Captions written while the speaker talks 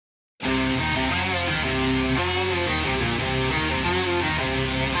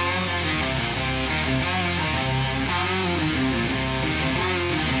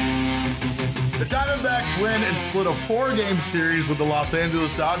win and split a 4-game series with the Los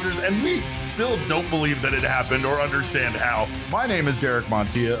Angeles Dodgers, and we still don't believe that it happened or understand how. My name is Derek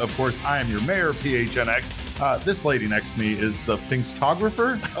Montilla. Of course, I am your mayor of PHNX. This lady next to me is the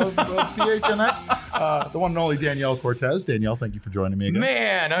Finkstographer of PHNX, the one and only Danielle Cortez. Danielle, thank you for joining me again.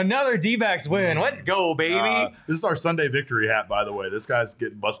 Man, another D-backs win. Let's go, baby. This is our Sunday victory hat, by the way. This guy's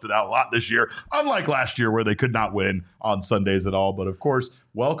getting busted out a lot this year, unlike last year where they could not win on Sundays at all. But of course,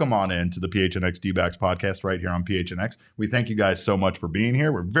 welcome on in to the PHNX D-backs podcast right here on PHNX. We thank you guys so much for being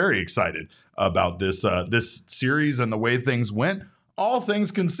here. We're very excited about this series and the way things went. All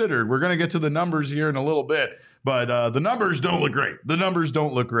things considered, we're going to get to the numbers here in a little bit, but the numbers don't look great. The numbers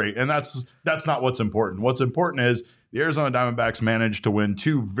don't look great, and that's not what's important. What's important is the Arizona Diamondbacks managed to win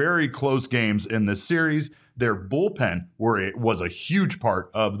 2 very close games in this series. Their bullpen was a huge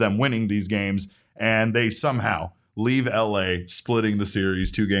part of them winning these games, and they somehow leave LA splitting the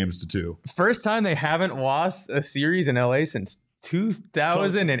series 2-2. First time they haven't lost a series in LA since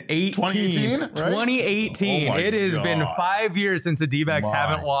 2018. 2018, right? 2018. Oh it has God. been 5 years since the D-backs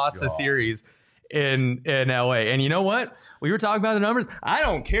haven't lost a series in LA. And you know what? We were talking about the numbers. I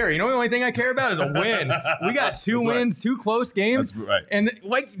don't care. You know, the only thing I care about is a win. We got 2 wins, 2 close games. That's right. And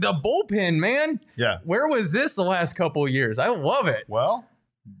like the bullpen, man. Yeah. Where was this the last couple of years? I love it. Well,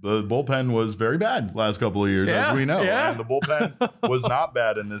 the bullpen was very bad last couple of years, as we know. Yeah. And the bullpen was not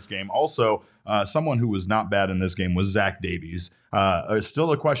bad in this game. Also, someone who was not bad in this game was Zach Davies.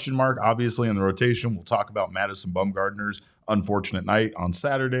 Still a question mark, obviously, in the rotation. We'll talk about Madison Bumgarner's unfortunate night on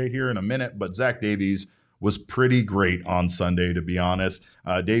Saturday here in a minute. But Zach Davies was pretty great on Sunday, to be honest.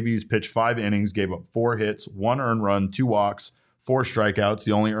 Davies pitched 5 innings, gave up 4 hits, 1 earned run, 2 walks, 4 strikeouts.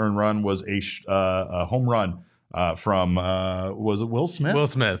 The only earned run was a home run from was it Will Smith? Will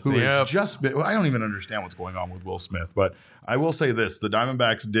Smith, who has just been. I don't even understand what's going on with Will Smith, but I will say this: the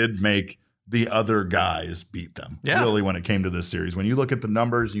Diamondbacks did make the other guys beat them. Yeah. Really, when it came to this series, when you look at the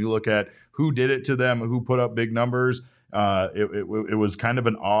numbers, you look at who did it to them, who put up big numbers. It was kind of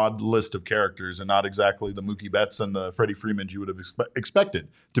an odd list of characters, and not exactly the Mookie Betts and the Freddie Freemans you would have expected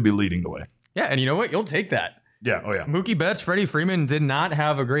to be leading the way. Yeah, and you know what? You'll take that. Yeah. Oh yeah. Mookie Betts, Freddie Freeman did not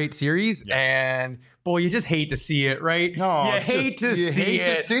have a great series, and boy, you just hate to see it, right? No, you hate to see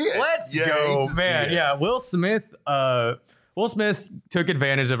it. Let's go, man. Yeah, Will Smith. Will Smith took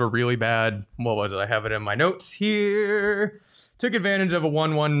advantage of a really bad. What was it? I have it in my notes here. Took advantage of a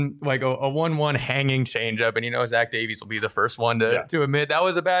 1-1, like a 1-1 hanging changeup, and you know Zach Davies will be the first one to admit that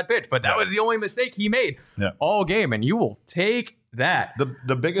was a bad pitch, but that was the only mistake he made all game, and you will take that.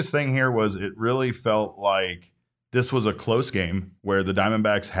 The biggest thing here was it really felt like this was a close game where the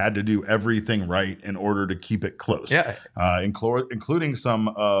Diamondbacks had to do everything right in order to keep it close. Yeah, including some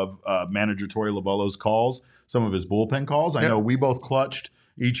of manager Torey Lovullo's calls, some of his bullpen calls. I know we both clutched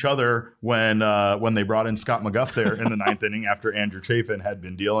each other when they brought in Scott McGough there in the 9th inning after Andrew Chafin had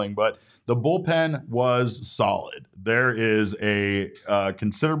been dealing, but the bullpen was solid. There is a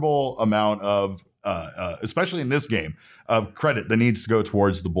considerable amount of especially in this game, of credit that needs to go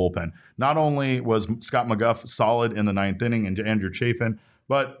towards the bullpen. Not only was Scott McGough solid in the 9th inning and Andrew Chafin,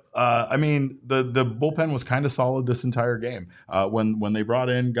 but I mean, the bullpen was kind of solid this entire game. When they brought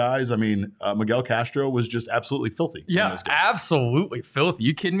in guys, I mean, Miguel Castro was just absolutely filthy. Yeah, absolutely filthy.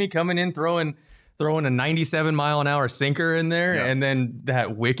 You kidding me? Coming in throwing a 97-mile-an-hour sinker in there, and then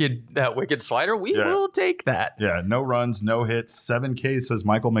that wicked slider. We will take that. Yeah, no runs, no hits, 7 Ks, says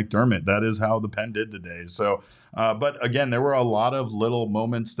Michael McDermott. That is how the Pen did today. So, but again, there were a lot of little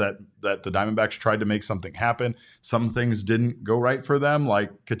moments that the Diamondbacks tried to make something happen. Some things didn't go right for them,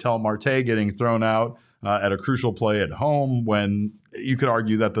 like Ketel Marte getting thrown out at a crucial play at home when you could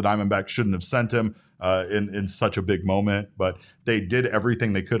argue that the Diamondbacks shouldn't have sent him in such a big moment, but they did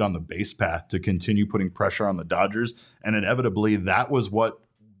everything they could on the base path to continue putting pressure on the Dodgers, and inevitably that was what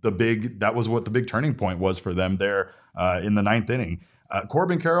the big turning point was for them there in the 9th inning.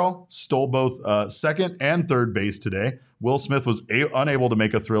 Corbin Carroll stole both second and third base today. Will Smith was unable to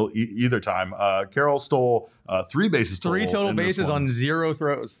make a throw either time. Carroll stole 3 bases total. 3 total bases on 0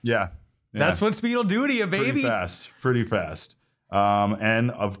 throws. Yeah. That's what speed will do to you, baby. Pretty fast.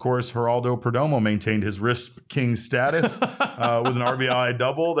 And of course, Geraldo Perdomo maintained his wrist king status with an RBI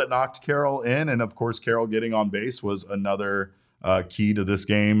double that knocked Carroll in. And of course, Carroll getting on base was another key to this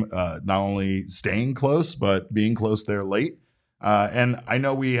game, not only staying close, but being close there late. And I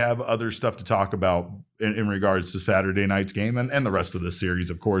know we have other stuff to talk about in regards to Saturday night's game and the rest of the series,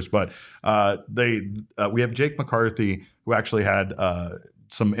 of course. But we have Jake McCarthy, who actually had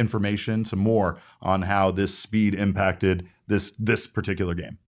some information, some more on how this speed impacted this particular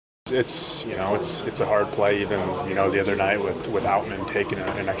game. It's a hard play. Even the other night with Outman taking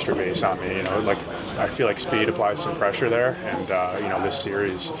an extra base on me. I feel like speed applies some pressure there, and this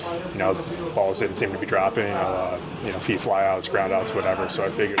series, balls didn't seem to be dropping. Feet fly outs, ground outs, whatever. So I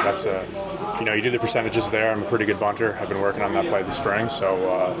figured that's you do the percentages there. I'm a pretty good bunter. I've been working on that play this spring, so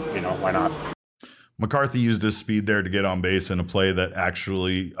why not? McCarthy used his speed there to get on base in a play that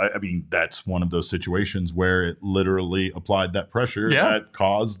actually, that's one of those situations where it literally applied that pressure that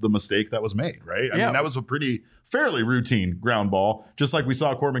caused the mistake that was made, right? I mean, that was a fairly routine ground ball, just like we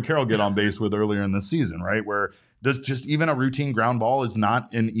saw Corbin Carroll get on base with earlier in the season, right? Where there's just even a routine ground ball is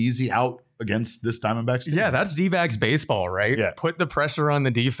not an easy out against this Diamondbacks team. Yeah, that's D-backs baseball, right? Yeah. Put the pressure on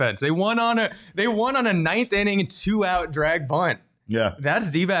the defense. They won on a ninth inning 2-out drag bunt. Yeah. That's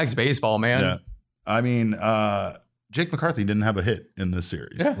D-backs baseball, man. Yeah. I mean, Jake McCarthy didn't have a hit in this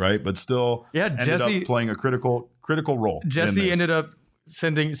series, right? But still ended up playing a critical role. Jesse ended up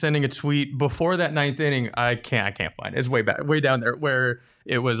sending a tweet before that ninth inning. I can't find it. It's way down there, where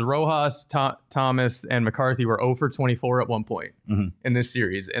it was Rojas, Thomas, and McCarthy were 0 for 24 at one point in this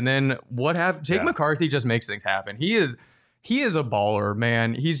series. And then what happened? Jake McCarthy just makes things happen. He is a baller,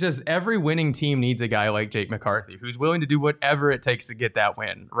 man. He's just, every winning team needs a guy like Jake McCarthy who's willing to do whatever it takes to get that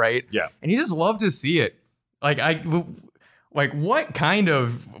win, right? Yeah. And you just love to see it. What kind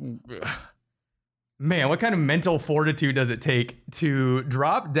of mental fortitude does it take to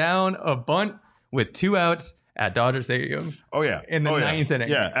drop down a bunt with 2 outs at Dodger Stadium? Oh yeah, in the ninth inning.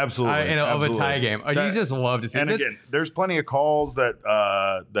 Yeah, absolutely. Of a tie game. You just love to see. And again, there's plenty of calls that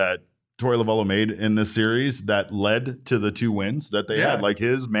Torey Lovullo made in this series that led to the 2 wins that they had. Like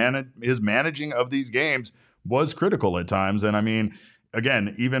his managing of these games was critical at times. And I mean,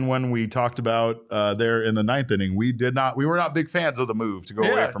 again, even when we talked about there in the ninth inning, we were not big fans of the move to go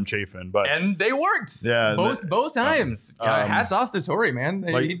away from Chafin, and they worked. Yeah, both times. Hats off to Torey, man.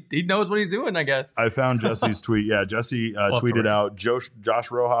 He knows what he's doing, I guess. I found Jesse's tweet. Yeah, Jesse tweeted out Josh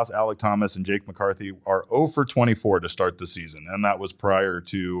Rojas, Alec Thomas, and Jake McCarthy are 0 for 24 to start the season, and that was prior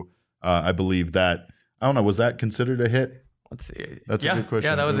to. I believe that, I don't know, was that considered a hit? Let's see. That's a good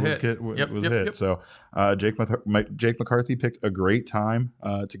question. Yeah, that was a hit. It was a hit. Yep. So Jake McCarthy picked a great time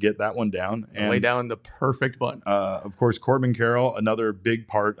to get that one down. And lay down the perfect bunt. Of course, Corbin Carroll, another big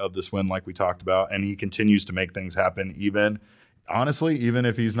part of this win like we talked about, and he continues to make things happen even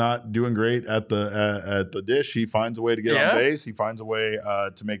if he's not doing great at the dish, he finds a way to get on base. He finds a way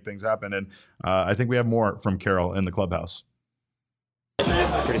to make things happen. And I think we have more from Carroll in the clubhouse.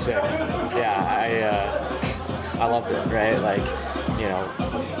 Pretty sick. Yeah, I loved it, right? I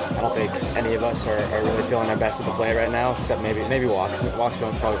don't think any of us are really feeling our best at the plate right now, except maybe Walk's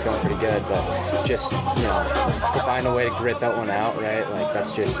probably feeling pretty good, but just, to find a way to grit that one out, right?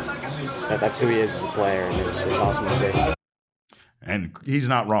 That's who he is as a player, and it's awesome to see. And he's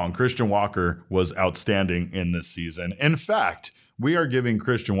not wrong. Christian Walker was outstanding in this season. In fact, we are giving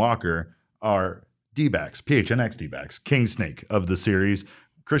Christian Walker our D-backs, PHNX D-backs, King Snake of the series.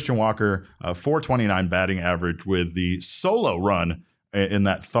 Christian Walker, 429 batting average with the solo run in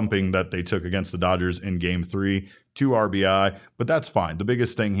that thumping that they took against the Dodgers in Game 3, 2 RBI, but that's fine. The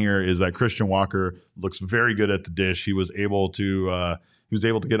biggest thing here is that Christian Walker looks very good at the dish. He was able to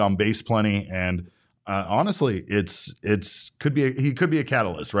get on base plenty, and honestly, he could be a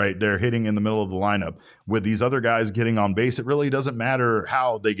catalyst, right? They're hitting in the middle of the lineup with these other guys getting on base. It really doesn't matter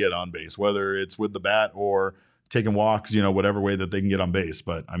how they get on base, whether it's with the bat or taking walks, whatever way that they can get on base.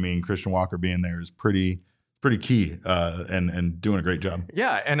 But I mean, Christian Walker being there is pretty key and doing a great job.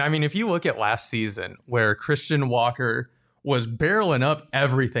 Yeah, and I mean, if you look at last season where Christian Walker was barreling up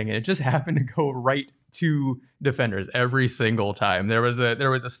everything, and it just happened to go right to defenders every single time. There was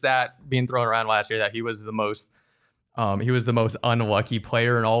a stat being thrown around last year that he was the most unlucky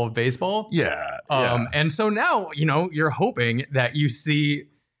player in all of baseball. Yeah. And so now, you're hoping that you see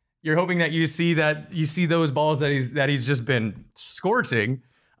those balls that he's just been scorching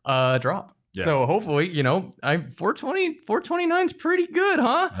drop. Yeah. So hopefully, 429 is pretty good,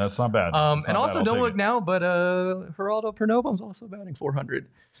 huh? That's not bad. And also, don't look now, but Geraldo Perdomo's also batting 400.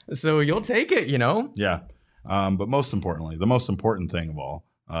 So you'll take it, Yeah. But most importantly, the most important thing of all,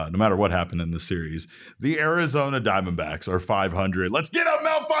 no matter what happened in the series, the Arizona Diamondbacks are 500. Let's get up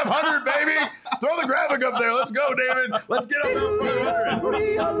Mount 500, baby! Throw the graphic up there. Let's go, David. Let's get up Mount 500.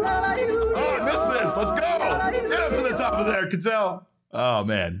 Oh, I missed this. Let's go. Get up to the top of there, Cattell. Oh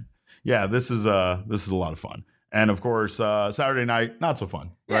man. Yeah, this is a lot of fun. And of course, Saturday night, not so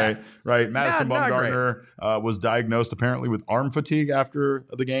fun, right? Yeah. Right. Madison Bumgarner was diagnosed apparently with arm fatigue after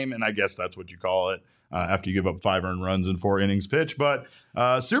the game, and I guess that's what you call it. after you give up 5 earned runs in 4 innings pitch. But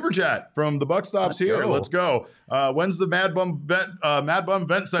Super Chat from the Buck Stops here. Let's go. When's the Mad Bum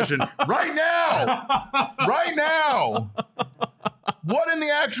vent session? Right now. Right now. What in the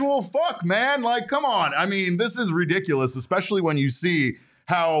actual fuck, man? Like, come on. I mean, this is ridiculous, especially when you see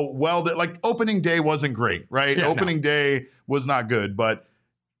how well that, like, opening day wasn't great, right? Yeah, opening day was not good, but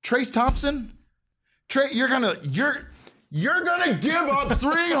Trace Thompson, you're gonna give up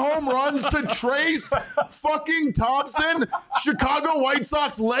 3 home runs to Trace fucking Thompson, Chicago White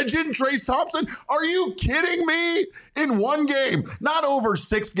Sox legend Trace Thompson? Are you kidding me? In 1 game, not over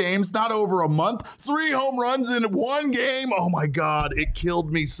 6 games, not over a month, 3 home runs in 1 game. Oh my God, it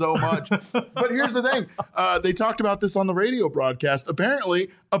killed me so much. But here's the thing. They talked about this on the radio broadcast. Apparently,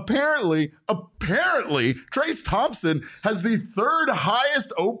 Trace Thompson has the 3rd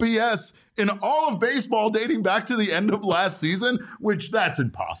highest OPS in all of baseball dating back to the end of last season, which that's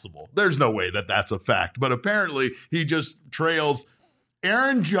impossible. There's no way that that's a fact. But apparently he just trails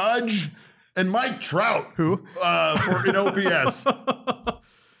Aaron Judge and Mike Trout. Who? For an OPS.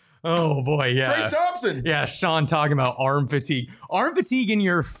 Oh, boy, yeah. Trace Thompson. Yeah, Sean talking about arm fatigue. Arm fatigue in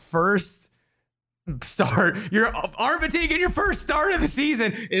your first start. Your arm fatigue in your first start of the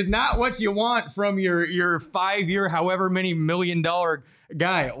season is not what you want from your 5-year, however many $1 million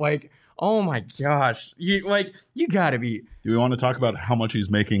guy. Like, oh my gosh. You gotta be. Do we want to talk about how much he's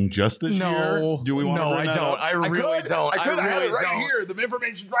making just this year? Do we want to bring that up? I really don't. I have it right here. The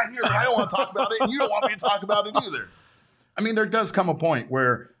information's right here, but I don't want to talk about it, and you don't want me to talk about it either. I mean, there does come a point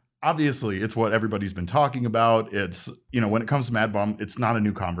where obviously it's what everybody's been talking about. It's, when it comes to Mad Bum, it's not a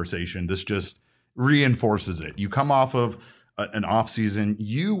new conversation. This just reinforces it. You come off of an off season.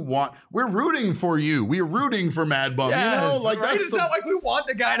 We're rooting for you. We're rooting for Mad Bum. Yes, right? It's not like we want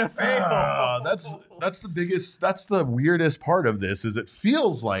the guy to fail. That's the weirdest part of this, is it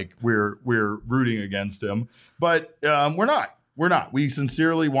feels like we're rooting against him, but we're not. We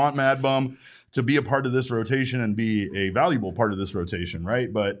sincerely want Mad Bum to be a part of this rotation and be a valuable part of this rotation,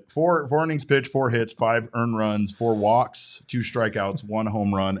 right? But 4 innings pitched, 4 hits, 5 earned runs, 4 walks, 2 strikeouts, 1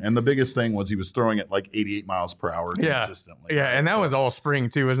 home run. And the biggest thing was he was throwing it like 88 miles per hour consistently. Yeah, and that was all spring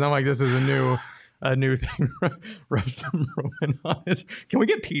too. It's not like this is a new thing. Rub some Roman on it. Can we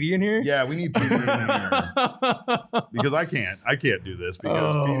get Petey in here? Yeah, we need Petey in here. Because I can't do this because Petey's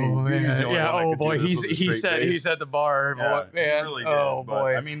the only one that boy, do this he set the bar. Yeah, man. He really did. But,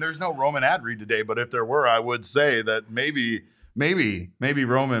 Boy. I mean, there's no Roman ad read today, but if there were, I would say that maybe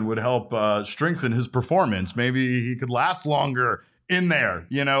Roman would help strengthen his performance. Maybe he could last longer in there,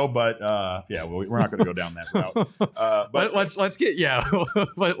 but we're not going to go down that route. But let's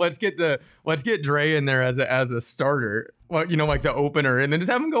get Dre in there as a starter. Well, like the opener, and then just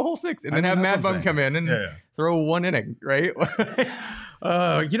have him go whole 6, and then have Mad Bum come in and throw 1 inning, right?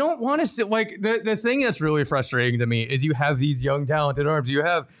 You don't want to sit like the thing that's really frustrating to me is you have these young talented arms. You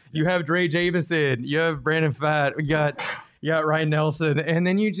have Dre Jamison, you have Brandon Pfaadt, you got Ryan Nelson, and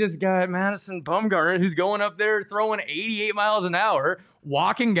then you just got Madison Bumgarner, who's going up there throwing 88 miles an hour,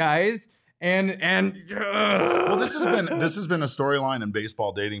 walking guys, and well, this has been a storyline in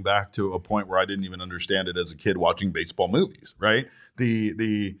baseball dating back to a point where I didn't even understand it as a kid watching baseball movies, right?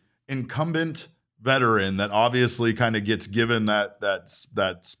 The incumbent veteran that obviously kind of gets given that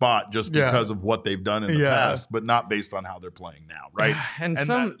spot just because of what they've done in the past, but not based on how they're playing now, right? And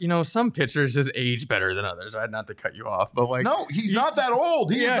some pitchers just age better than others. I had not to cut you off, but no, he's not that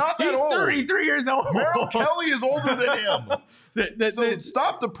old. He's not that old. 33 years old. Merrill Kelly is older than him. So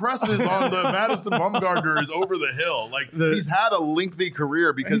stop the presses on the Madison Bumgarner is over the hill. Like he's had a lengthy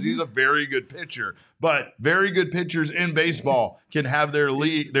career because he's a very good pitcher. But very good pitchers in baseball can have their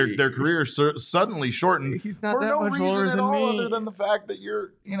career suddenly shortened for no reason at all other than the fact that you're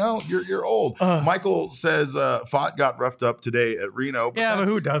old. Michael says Pfaadt got roughed up today at Reno. But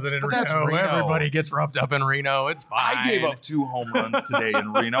who doesn't in Reno? Everybody gets roughed up in Reno. It's fine. I gave up 2 home runs today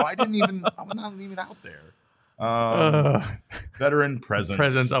in Reno. I'm not even out there. Veteran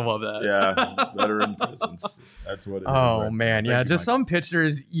presence. I love that. Yeah, veteran presence. That's what it is. Oh, right man. there. Yeah, just some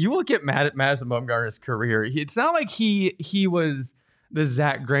pitchers. You look at Madison Bumgarner's career. It's not like he was the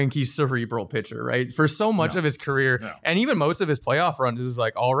Zach Greinke cerebral pitcher, right? For so much of his career, and even most of his playoff runs, is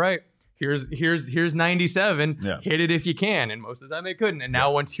like, all right, here's 97. Hit it if you can. And most of the time they couldn't. And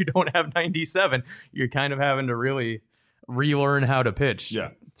now once you don't have 97, you're kind of having to really relearn how to pitch.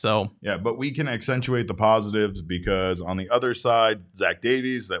 But we can accentuate the positives because on the other side, Zach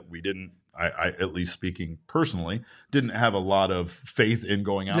Davies, that we didn't, I at least speaking personally, didn't have a lot of faith in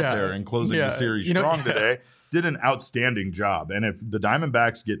going out there and closing the series strong today, did an outstanding job. And if the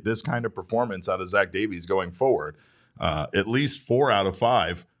Diamondbacks get this kind of performance out of Zach Davies going forward, at least 4 out of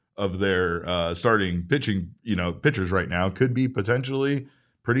 5 of their starting pitchers right now could be potentially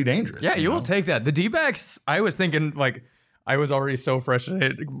pretty dangerous. Yeah, you will take that. The D-backs, I was thinking, like, I was already so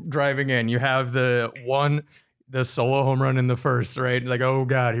frustrated driving in. You have the solo home run in the first, right? Like, oh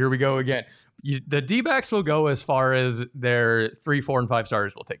God, here we go again. The D-backs will go as far as their 3, 4, and 5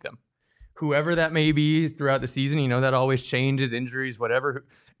 starters will take them. Whoever that may be throughout the season, that always changes, injuries, whatever.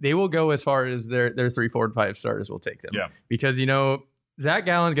 They will go as far as their 3, 4, and 5 starters will take them. Yeah. Because, Zach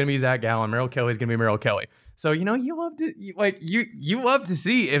Gallen's going to be Zach Gallen. Merrill Kelly's going to be Merrill Kelly. So, you love to you love to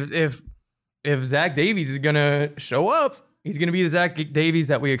see if Zach Davies is going to show up, he's going to be the Zach Davies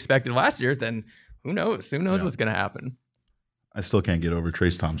that we expected last year, then who knows? Who knows what's going to happen? I still can't get over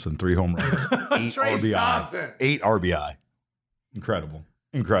Trace Thompson. 3 home runs, 8 RBI. Thompson. 8 RBI.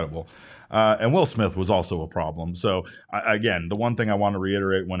 Incredible. And Will Smith was also a problem. So, again, the one thing I want to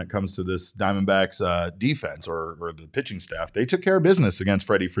reiterate when it comes to this Diamondbacks defense or the pitching staff, they took care of business against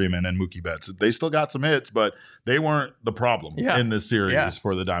Freddie Freeman and Mookie Betts. They still got some hits, but they weren't the problem in this series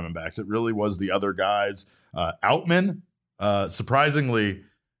for the Diamondbacks. It really was the other guys. Outman, surprisingly,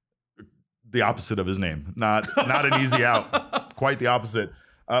 the opposite of his name. Not an easy out. Quite the opposite.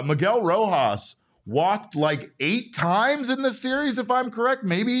 Miguel Rojas walked like 8 times in the series, if I'm correct,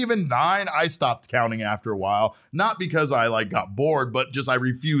 maybe even 9. I stopped counting after a while, not because I got bored, but just I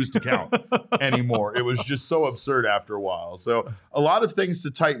refused to count anymore. It was just so absurd after a while. So a lot of things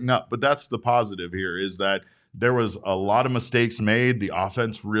to tighten up, but that's the positive here is that there was a lot of mistakes made. The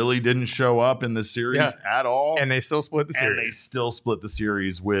offense really didn't show up in this series at all. And they still split the series. And they still split the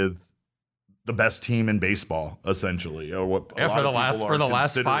series with the best team in baseball, essentially. Or what for the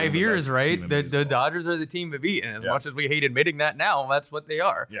last 5 years, right? The Dodgers are the team to beat, and as much as we hate admitting that now, that's what they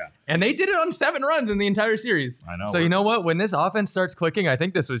are. Yeah, and they did it on 7 runs in the entire series. I know. So you know what? When this offense starts clicking, I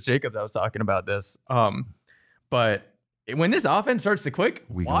think this was Jacob that was talking about this. But when this offense starts to click,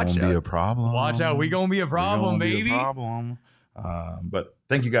 we gonna be a problem. Watch out, we gonna be a problem, baby. But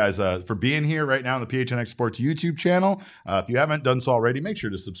thank you guys for being here right now on the PHNX Sports YouTube channel. If you haven't done so already, make sure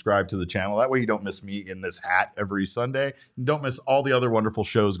to subscribe to the channel. That way you don't miss me in this hat every Sunday. You don't miss all the other wonderful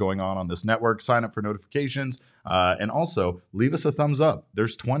shows going on this network. Sign up for notifications. And also leave us a thumbs up.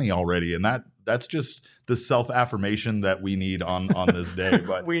 There's 20 already. And that's just the self-affirmation that we need on this day.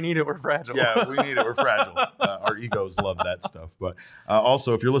 But we need it. We're fragile. Yeah, we need it. We're fragile. Our egos love that stuff. But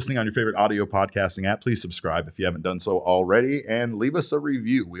also, if you're listening on your favorite audio podcasting app, please subscribe if you haven't done so already and leave us a review.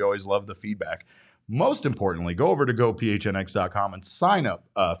 We always love the feedback. Most importantly, go over to gophnx.com and sign up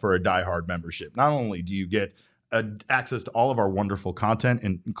for a Die Hard membership. Not only do you get access to all of our wonderful content,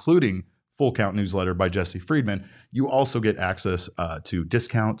 including Full Count newsletter by Jesse Friedman, you also get access to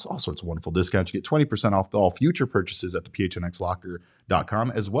discounts, all sorts of wonderful discounts. You get 20% off all future purchases at the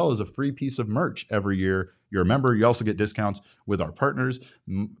phnxlocker.com, as well as a free piece of merch every year you're a member. You also get discounts with our partners.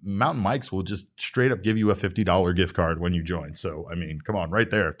 Mountain Mike's will just straight up give you a $50 gift card when you join. So, I mean, come on,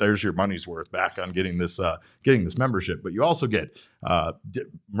 right there. There's your money's worth back on getting this membership. But you also get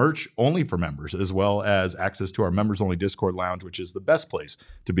merch only for members, as well as access to our members-only Discord lounge, which is the best place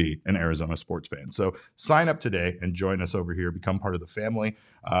to be an Arizona sports fan. So sign up today and join us over here. Become part of the family.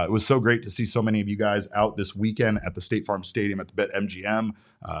 It was so great to see so many of you guys out this weekend at the State Farm Stadium at the BetMGM,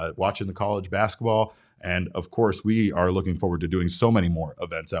 watching the college basketball. And of course, we are looking forward to doing so many more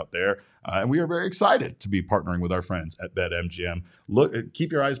events out there. And we are very excited to be partnering with our friends at BetMGM.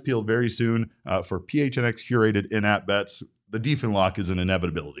 Keep your eyes peeled very soon for PHNX curated in-app bets. The Defen Lock is an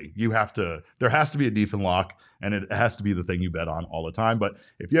inevitability. There has to be a Defen Lock, and it has to be the thing you bet on all the time. But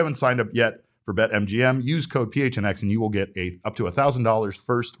if you haven't signed up yet for BetMGM, use code PHNX and you will get up to $1,000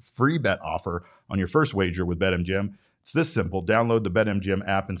 first free bet offer on your first wager with BetMGM. It's this simple. Download the BetMGM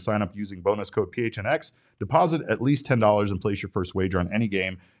app and sign up using bonus code PHNX. Deposit at least $10 and place your first wager on any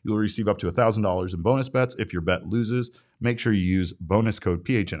game. You'll receive up to $1,000 in bonus bets if your bet loses. Make sure you use bonus code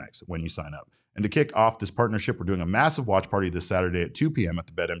PHNX when you sign up. And to kick off this partnership, we're doing a massive watch party this Saturday at 2 p.m. at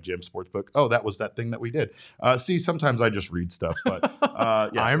the BetMGM Sportsbook. Oh, that was that thing that we did. See, sometimes I just read stuff, but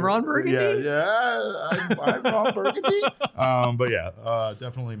yeah. I'm Ron Burgundy. I'm Ron Burgundy. But yeah,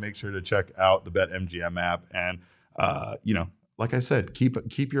 definitely make sure to check out the BetMGM app. And like I said,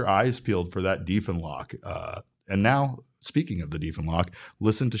 keep your eyes peeled for that Defen Lock. And now, speaking of the Defen Lock,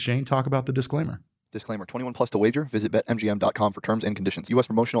 listen to Shane talk about the disclaimer. Disclaimer, 21 plus to wager. Visit BetMGM.com for terms and conditions. U.S.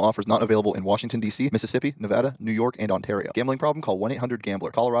 promotional offers not available in Washington, D.C., Mississippi, Nevada, New York, and Ontario. Gambling problem? Call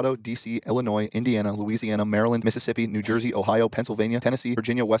 1-800-GAMBLER. Colorado, D.C., Illinois, Indiana, Louisiana, Maryland, Mississippi, New Jersey, Ohio, Pennsylvania, Tennessee,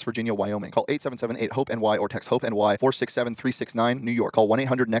 Virginia, West Virginia, Wyoming. Call 877-8-HOPE-NY or text HOPE-NY 467-369, New York. Call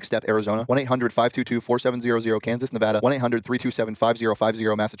 1-800-NEXT-STEP, Arizona. 1-800-522-4700, Kansas, Nevada.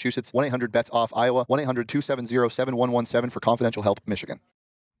 1-800-327-5050, Massachusetts. 1-800-BETS-OFF, Iowa. 1-800-270-7117 for confidential help, Michigan.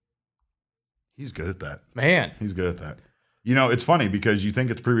 He's good at that. Man. He's good at that. You know, it's funny because you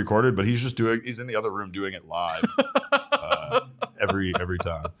think it's pre-recorded, but he's in the other room doing it live every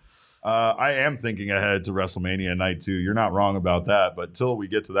time. I am thinking ahead to WrestleMania night 2. You're not wrong about that, but till we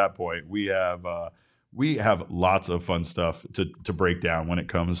get to that point, we have lots of fun stuff to break down when it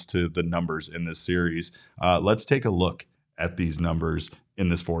comes to the numbers in this series. Let's take a look at these numbers in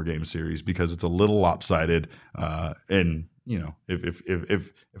this 4-game series because it's a little lopsided. And you know,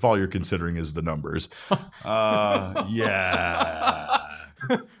 if all you're considering is the numbers, yeah.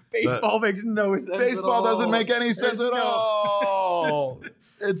 Baseball makes no sense. Baseball doesn't make any sense at all.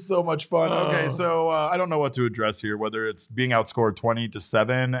 It's so much fun. Okay, so I don't know what to address here, whether it's being outscored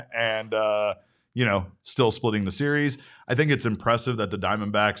 20-7 and you know, still splitting the series. I think it's impressive that the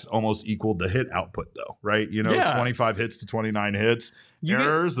Diamondbacks almost equaled the hit output, though, right? You know, 25 hits to 29 hits.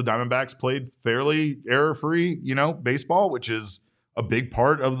 The Diamondbacks played fairly error-free, you know, baseball, which is a big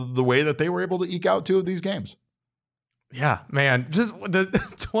part of the way that they were able to eke out 2 of these games. Yeah, man, just the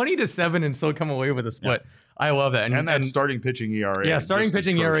 20-7 and still come away with a split. Yeah. I love that. And that starting pitching ERA. Yeah, starting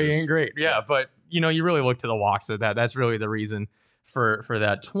pitching ERA ain't great. Yeah, but, you know, you really look to the walks of that. That's really the reason for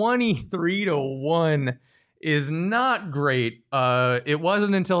that. 23-1 is not great. It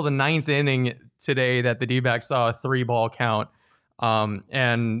wasn't until the 9th inning today that the D-backs saw a 3-ball count.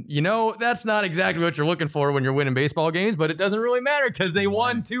 And you know, that's not exactly what you're looking for when you're winning baseball games, but it doesn't really matter because they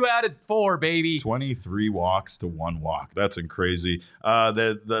won 2 out of 4, baby. 23 walks to 1 walk. That's crazy.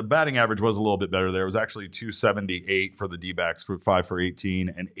 The batting average was a little bit better there. It was actually 278 for the D-backs, for 5 for 18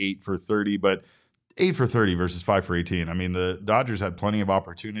 and 8 for 30, but 8 for 30 versus 5 for 18. I mean, the Dodgers had plenty of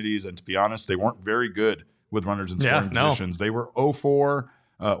opportunities, and to be honest, they weren't very good with runners in scoring positions. They were 0-4 or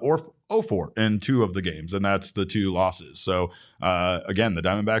 0-4 in 2 of the games, and that's the 2 losses. So, again, the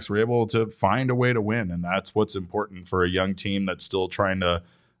Diamondbacks were able to find a way to win, and that's what's important for a young team that's still trying to,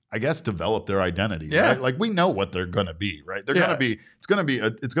 I guess, develop their identity. Yeah. Right? Like, we know what they're going to be, right? They're going to be, it's going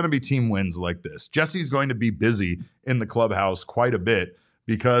to be team wins like this. Jesse's going to be busy in the clubhouse quite a bit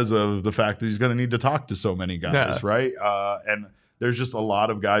because of the fact that he's going to need to talk to so many guys, right? And there's just a lot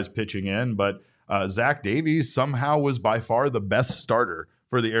of guys pitching in, but Zach Davies somehow was by far the best starter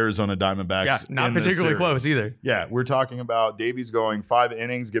for the Arizona Diamondbacks. Yeah, not particularly close either. Yeah, we're talking about Davies going 5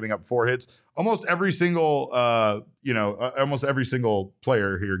 innings, giving up 4 hits. Almost every single, almost every single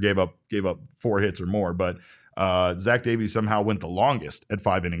player here gave up 4 hits or more. But Zach Davies somehow went the longest at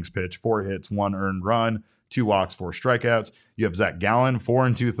 5 innings pitched, 4 hits, 1 earned run, 2 walks, 4 strikeouts. You have Zach Gallen, 4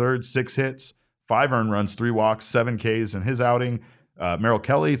 2/3, 6 hits, 5 earned runs, 3 walks, 7 Ks in his outing. Merrill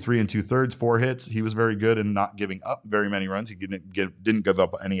Kelly, 3 2/3, 4 hits. He was very good in not giving up very many runs. He didn't give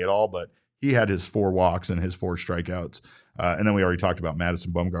up any at all, but he had his 4 walks and his 4 strikeouts. And then we already talked about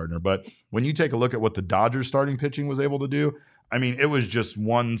Madison Bumgarner. But when you take a look at what the Dodgers starting pitching was able to do, I mean, it was just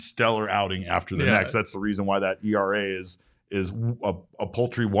one stellar outing after the next. That's the reason why that ERA is a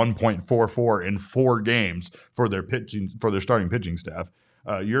paltry 1.44 in 4 games for their starting pitching staff.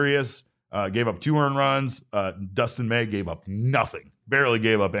 Urias gave up 2 earned runs. Dustin May gave up nothing, barely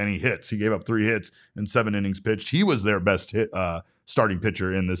gave up any hits. He gave up 3 hits in 7 innings pitched. He was their best starting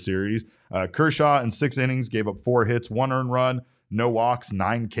pitcher in this series. Kershaw in 6 innings gave up 4 hits, 1 earned run, no walks,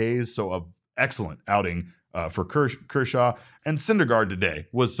 9 Ks. So an excellent outing for Kershaw. And Syndergaard today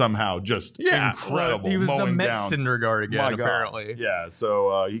was somehow just incredible. He was the Mets down. Syndergaard again, apparently. Yeah,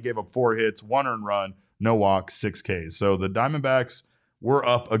 so he gave up 4 hits, 1 earned run, no walks, 6 Ks. So the Diamondbacks were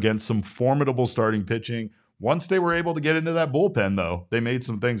up against some formidable starting pitching. Once they were able to get into that bullpen, though, they made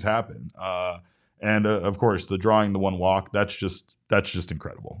some things happen. And of course, the drawing the 1 walk, that's just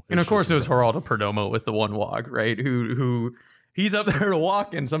incredible. And of course, it was Geraldo Perdomo with the 1 walk, right? Who he's up there to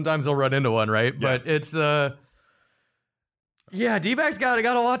walk, and sometimes he'll run into one, right? Yeah. But it's D-backs got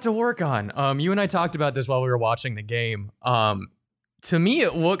a lot to work on. You and I talked about this while we were watching the game. To me,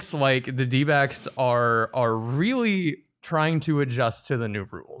 it looks like the D-backs are really trying to adjust to the new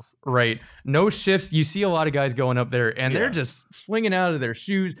rules, right? No shifts. You see a lot of guys going up there and they're just swinging out of their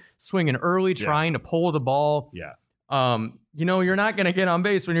shoes, swinging early, trying to pull the ball. Yeah. You're not going to get on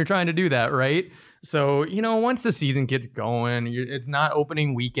base when you're trying to do that, right? So, once the season gets going, it's not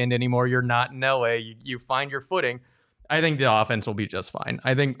opening weekend anymore. You're not in LA. You find your footing. I think the offense will be just fine.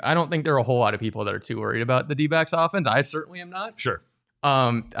 I don't think there are a whole lot of people that are too worried about the D-backs offense. I certainly am not. Sure.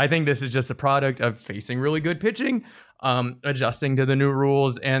 I think this is just a product of facing really good pitching, adjusting to the new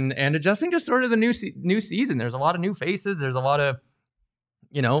rules and adjusting to sort of the new season. There's a lot of new faces. There's a lot of,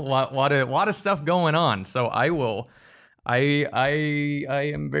 lot of stuff going on. So I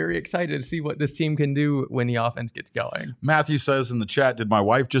am very excited to see what this team can do when the offense gets going. Matthew says in the chat, did my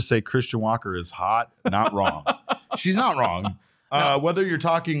wife just say Christian Walker is hot? Not wrong. She's not wrong. Whether you're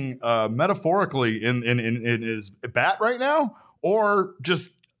talking metaphorically in his bat right now or just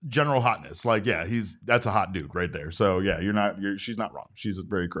general hotness. Like, yeah, that's a hot dude right there. So yeah, she's not wrong. She's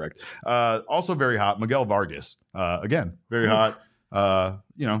very correct. Also very hot, Miguel Vargas. Again, very hot.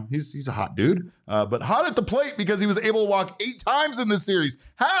 He's a hot dude, but hot at the plate because he was able to walk 8 times in this series.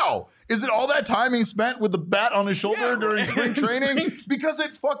 How? Is it all that time he spent with the bat on his shoulder during spring training? Because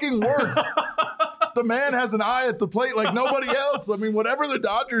it fucking works. The man has an eye at the plate like nobody else. I mean, whatever the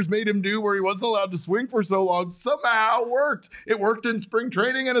Dodgers made him do where he wasn't allowed to swing for so long somehow worked. It worked in spring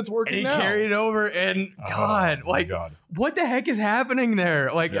training and it's working now. And he carried over and God, what the heck is happening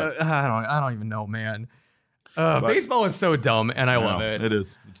there? Like, I don't even know, man. Baseball is so dumb, and I love it. It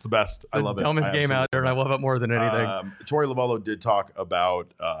is. It's the best. I love it. It's the dumbest game out there, and I love it more than anything. Torey Lovullo did talk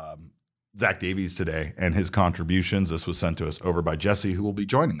about Zach Davies today and his contributions. This was sent to us over by Jesse, who will be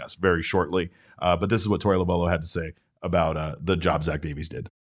joining us very shortly. But this is what Torey Lovullo had to say about the job Zach Davies did.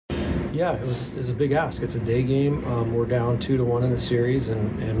 Yeah, it was a big ask. It's a day game. We're down 2-1 in the series,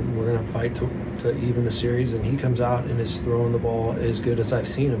 and we're going to fight to even the series. And he comes out and is throwing the ball as good as I've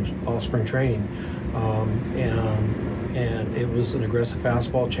seen him all spring training. And it was an aggressive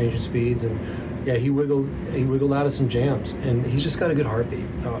fastball, changing speeds, and yeah, he wiggled out of some jams, and he's just got a good heartbeat.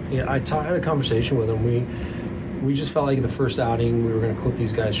 I had a conversation with him. We just felt like in the first outing we were going to clip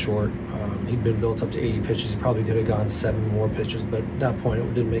these guys short. He'd been built up to 80 pitches. He probably could have gone 7 more pitches, but at that point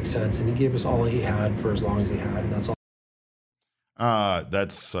it didn't make sense, and he gave us all he had for as long as he had, and that's all.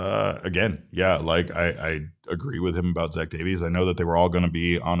 That's again, yeah. Like I agree with him about Zach Davies. I know that they were all going to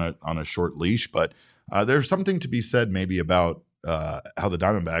be on a short leash, but there's something to be said maybe about how the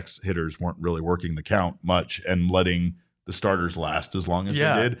Diamondbacks hitters weren't really working the count much and letting the starters last as long as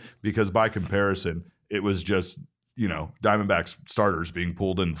they did, because by comparison, it was just Diamondbacks starters being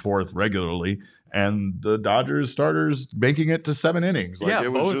pulled in 4th regularly, and the Dodgers starters making it to 7 innings. Like,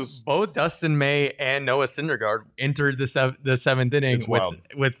 it was both Dustin May and Noah Syndergaard entered the 7th inning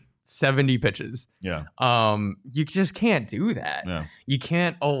with 70 pitches. Yeah. You just can't do that. Yeah. You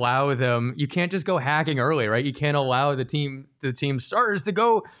can't allow them. You can't just go hacking early, right? You can't allow the team starters to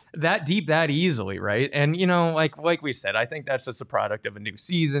go that deep that easily, right? And like we said, I think that's just a product of a new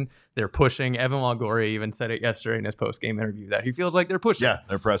season. They're pushing. Evan Longoria even said it yesterday in his post-game interview that he feels like they're pushing. Yeah,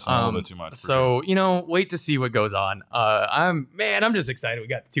 they're pressing a little bit too much. So wait to see what goes on. I'm just excited. We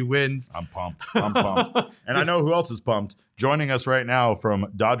got the 2 wins. I'm pumped. And I know who else is pumped. Joining us right now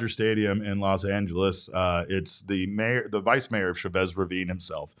from Dodger Stadium in Los Angeles, it's the vice mayor of Chavez Ravine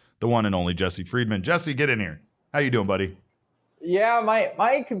himself, the one and only Jesse Friedman. Jesse, get in here. How you doing, buddy? Yeah,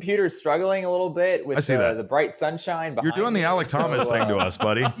 my computer's struggling a little bit with the bright sunshine behind. You're doing the Alec Thomas thing to us,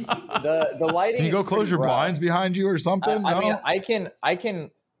 buddy. The lighting. Can you go close your blinds behind you or something? I mean, I can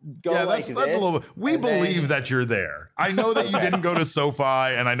go that's a little bit. We believe that you're there. I know that you didn't go to SoFi,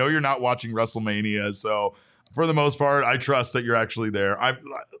 and I know you're not watching WrestleMania, so for the most part, I trust that you're actually there.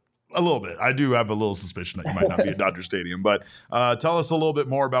 A little bit. I do have a little suspicion that you might not be at Dodger Stadium, but tell us a little bit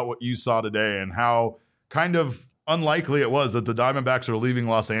more about what you saw today and how kind of unlikely it was that the Diamondbacks are leaving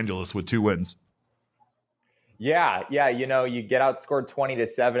Los Angeles with 2 wins. Yeah. You get outscored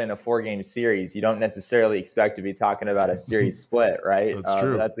 20-7 in a 4-game series. You don't necessarily expect to be talking about a series split, right? That's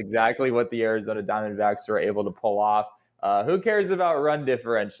true. That's exactly what the Arizona Diamondbacks were able to pull off. Who cares about run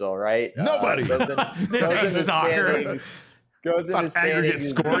differential, right? Nobody. This ain't soccer. Goes into aggregate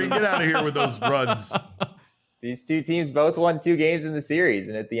scoring. Get out of here with those runs. These 2 teams both won 2 games in the series,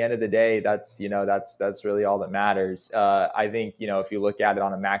 and at the end of the day, that's really all that matters. I think if you look at it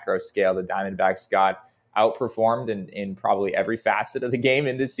on a macro scale, the Diamondbacks got outperformed in probably every facet of the game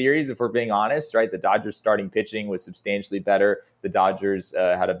in this series, if we're being honest, right? The Dodgers starting pitching was substantially better. The Dodgers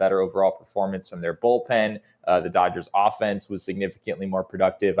had a better overall performance from their bullpen. The Dodgers offense was significantly more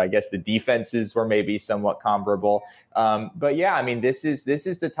productive. I guess the defenses were maybe somewhat comparable. But yeah, I mean, this is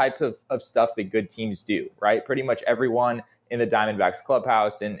the type of stuff that good teams do, right? Pretty much everyone in the Diamondbacks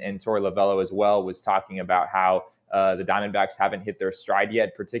clubhouse and Torey Lovullo as well was talking about how the Diamondbacks haven't hit their stride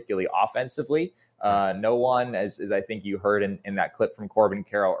yet, particularly offensively. No one, as I think you heard in that clip from Corbin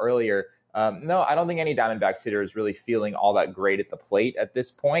Carroll earlier, no, I don't think any Diamondbacks hitter is really feeling all that great at the plate at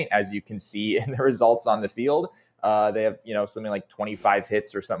this point, as you can see in the results on the field. They have, something like 25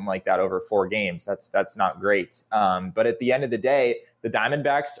 hits or something like that over 4 games. That's not great. But at the end of the day, the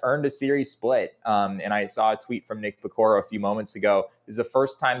Diamondbacks earned a series split. And I saw a tweet from Nick Pecora a few moments ago. This is the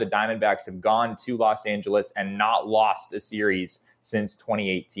first time the Diamondbacks have gone to Los Angeles and not lost a series since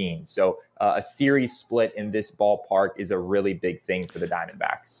 2018. So a series split in this ballpark is a really big thing for the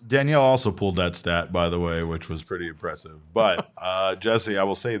Diamondbacks. Danielle also pulled that stat, by the way, which was pretty impressive. But Jesse, I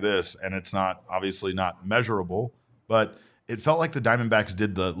will say this, and it's obviously not measurable, but it felt like the Diamondbacks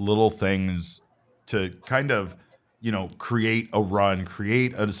did the little things to kind of, create a run,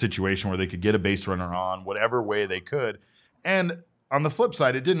 create a situation where they could get a base runner on whatever way they could. And on the flip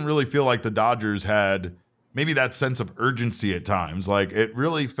side, it didn't really feel like the Dodgers had maybe that sense of urgency at times. Like, it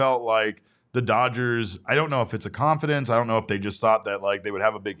really felt like the Dodgers, I don't know if it's a confidence. I don't know if they just thought that like they would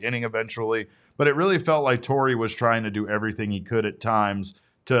have a big inning eventually, but it really felt like Torrey was trying to do everything he could at times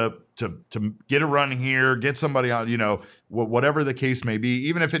to get a run here, get somebody on, whatever the case may be.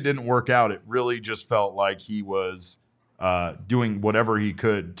 Even if it didn't work out, it really just felt like he was doing whatever he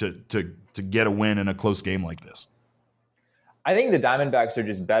could to get a win in a close game like this. I think the Diamondbacks are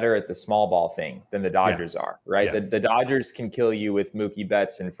just better at the small ball thing than the Dodgers are, right? Yeah. The Dodgers can kill you with Mookie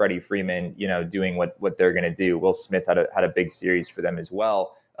Betts and Freddie Freeman, doing what they're going to do. Will Smith had a big series for them as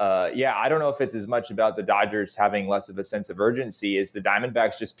well. I don't know if it's as much about the Dodgers having less of a sense of urgency as the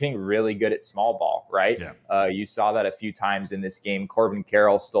Diamondbacks just being really good at small ball, right? Yeah. You saw that a few times in this game. Corbin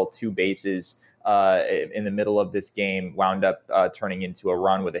Carroll stole 2 bases in the middle of this game, wound up turning into a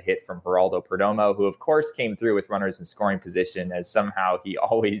run with a hit from Geraldo Perdomo, who of course came through with runners in scoring position, as somehow he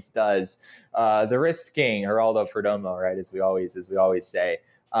always does. The risk king, Geraldo Perdomo, right? As we always say.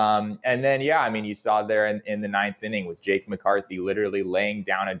 And then, you saw there in the 9th inning with Jake McCarthy literally laying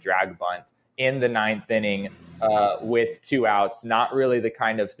down a drag bunt in the 9th inning with 2 outs. Not really the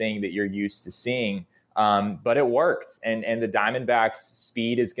kind of thing that you're used to seeing. But it worked. And the Diamondbacks'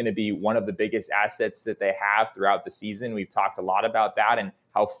 speed is going to be one of the biggest assets that they have throughout the season. We've talked a lot about that and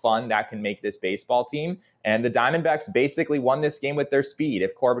how fun that can make this baseball team. And the Diamondbacks basically won this game with their speed.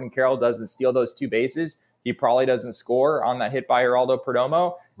 If Corbin Carroll doesn't steal those 2 bases, he probably doesn't score on that hit by Geraldo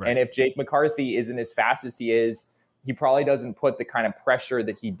Perdomo. Right. And if Jake McCarthy isn't as fast as he is, he probably doesn't put the kind of pressure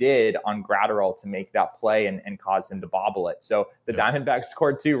that he did on Gratterall to make that play and cause him to bobble it. So the Diamondbacks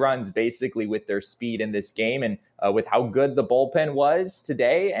scored 2 runs basically with their speed in this game. And with how good the bullpen was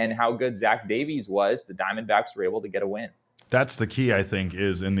today and how good Zach Davies was, the Diamondbacks were able to get a win. That's the key, I think,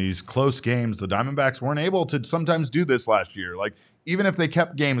 is in these close games, the Diamondbacks weren't able to sometimes do this last year. Like, even if they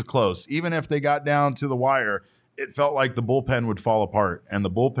kept games close, even if they got down to the wire, it felt like the bullpen would fall apart. And the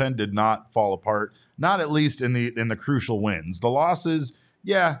bullpen did not fall apart. Not at least in the crucial wins. The losses,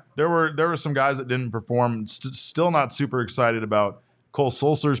 there were some guys that didn't perform. Still not super excited about Cole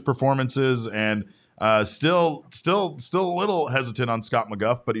Sulser's performances, and still a little hesitant on Scott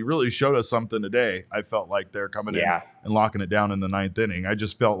McGough, but he really showed us something today. I felt like they're coming in and locking it down in the 9th inning. I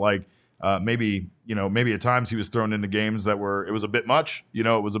just felt like maybe at times he was thrown into games that it was a bit much. It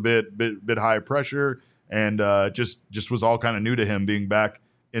was a bit high pressure, and just was all kind of new to him being back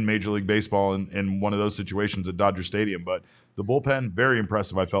in Major League Baseball in one of those situations at Dodger Stadium. But the bullpen, very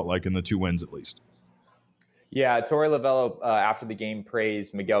impressive, I felt like, in the 2 wins at least. Yeah, Torey Lovullo, after the game,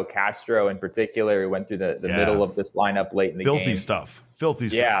 praised Miguel Castro in particular, who went through the middle of this lineup late in the game. Filthy stuff.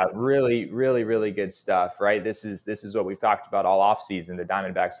 Yeah, really, really, really good stuff, right? This is what we've talked about all offseason. The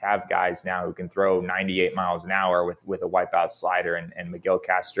Diamondbacks have guys now who can throw 98 miles an hour with a wipeout slider, and Miguel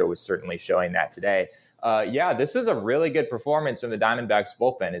Castro was certainly showing that today. This was a really good performance from the Diamondbacks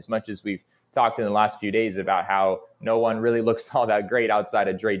bullpen, as much as we've talked in the last few days about how no one really looks all that great outside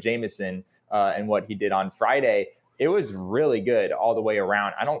of Dre Jameson and what he did on Friday. It was really good all the way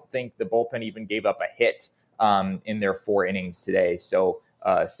around. I don't think the bullpen even gave up a hit in their 4 innings today. So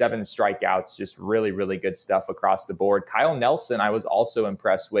 7 strikeouts, just really, really good stuff across the board. Kyle Nelson, I was also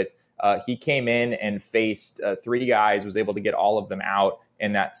impressed with. He came in and faced 3 guys, was able to get all of them out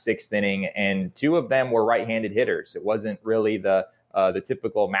in that 6th inning, and 2 of them were right-handed hitters. It wasn't really the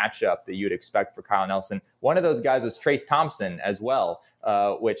typical matchup that you'd expect for Kyle Nelson. One of those guys was Trace Thompson as well,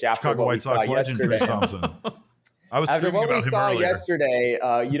 which after Chicago what White Sox legend Trace Thompson. I was after what we saw earlier. yesterday,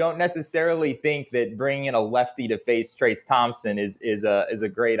 you don't necessarily think that bringing in a lefty to face Trace Thompson is a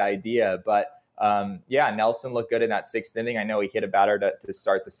great idea, but Nelson looked good in that 6th inning. I know he hit a batter to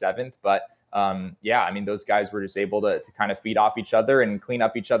start the 7th, but those guys were just able to kind of feed off each other and clean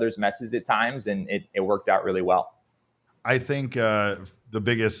up each other's messes at times, and it worked out really well. I think the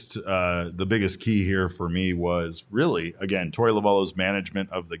biggest key here for me was really, again, Torey Lovullo's management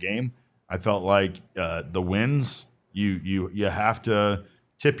of the game. I felt like the wins, you have to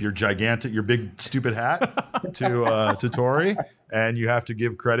tip your big stupid hat to Torey, and you have to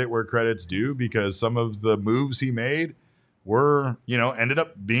give credit where credit's due, because some of the moves he made were, ended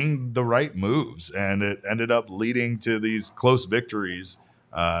up being the right moves, and it ended up leading to these close victories.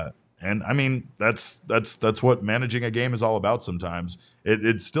 And I mean, that's what managing a game is all about. Sometimes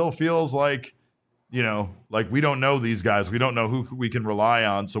it still feels like, like we don't know these guys. We don't know who we can rely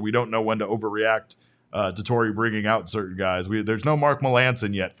on. So we don't know when to overreact to Torey bringing out certain guys. There's no Mark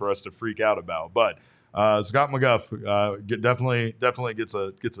Melancon yet for us to freak out about. But Scott McGough definitely gets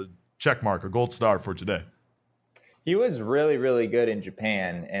a check mark, a gold star for today. He was really, really good in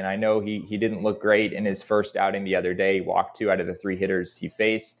Japan, and I know he didn't look great in his first outing the other day. He walked 2 out of the 3 hitters he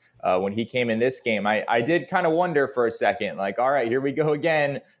faced. When he came in this game, I did kind of wonder for a second, like, all right, here we go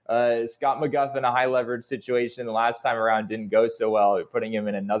again. Scott McGough in a high leverage situation the last time around didn't go so well, putting him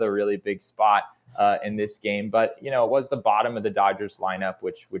in another really big spot in this game. But, it was the bottom of the Dodgers lineup,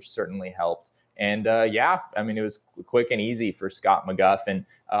 which certainly helped. And it was quick and easy for Scott McGough. And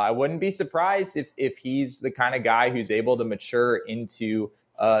I wouldn't be surprised if he's the kind of guy who's able to mature into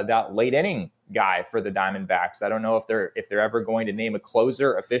that late inning guy for the Diamondbacks. I don't know if they're ever going to name a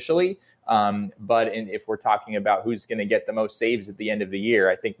closer officially, but if we're talking about who's going to get the most saves at the end of the year,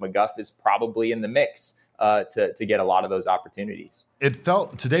 I think McGough is probably in the mix to get a lot of those opportunities.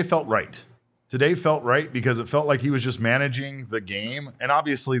 Today felt right. Today felt right because it felt like he was just managing the game. And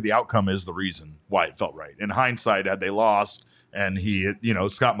obviously the outcome is the reason why it felt right. In hindsight, had they lost and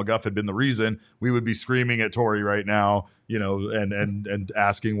Scott McGough had been the reason, we would be screaming at Torey right now, and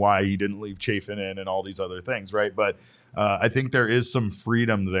asking why he didn't leave Chafin in and all these other things. Right. But I think there is some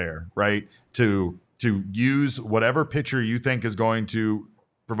freedom there, right, to use whatever pitcher you think is going to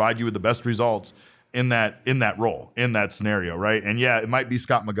provide you with the best results in that role, in that scenario. Right. And yeah, it might be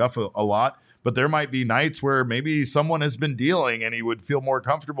Scott McGough a lot. But there might be nights where maybe someone has been dealing and he would feel more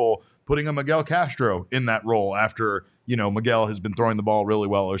comfortable putting a Miguel Castro in that role after, Miguel has been throwing the ball really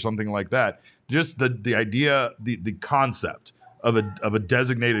well or something like that. Just the idea, the concept of a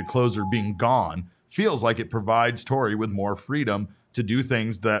designated closer being gone feels like it provides Torey with more freedom to do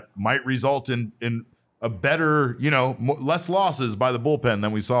things that might result in a better, less losses by the bullpen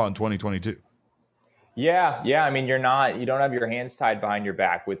than we saw in 2022. Yeah. I mean, you don't have your hands tied behind your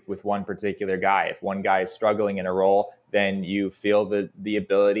back with one particular guy. If one guy is struggling in a role, then you feel the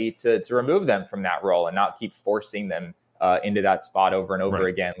ability to remove them from that role and not keep forcing them into that spot over and over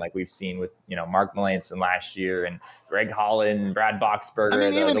again, like we've seen with, Mark Melancon last year and Greg Holland, Brad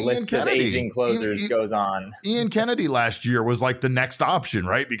Boxberger. The list of aging closers goes on. Ian Kennedy last year was like the next option,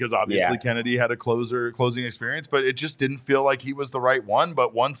 right? Because obviously Kennedy had a closing experience, but it just didn't feel like he was the right one.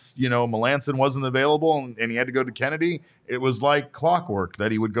 But once, Melancon wasn't available and he had to go to Kennedy, it was like clockwork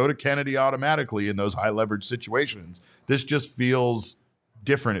that he would go to Kennedy automatically in those high leverage situations. This just feels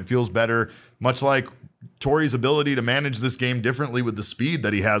different. It feels better, much like Torey's ability to manage this game differently with the speed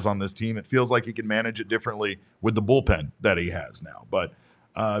that he has on this team. It feels like he can manage it differently with the bullpen that he has now. But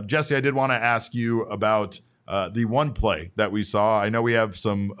Jesse, I did want to ask you about the one play that we saw. I know we have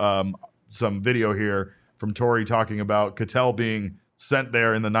some video here from Torey talking about Ketel being sent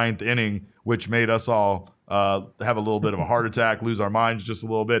there in the 9th inning, which made us all have a little bit of a heart attack, lose our minds just a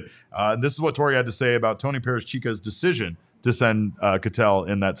little bit. And this is what Torey had to say about Tony Perez-Chica's decision to send Ketel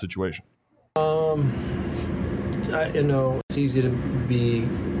in that situation. It's easy to be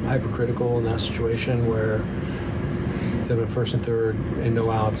hypercritical in that situation where you have a first and third and no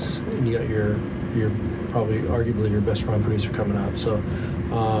outs, and you got your probably arguably your best run producer coming up. So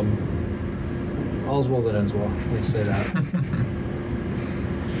all's well that ends well. We'll say that.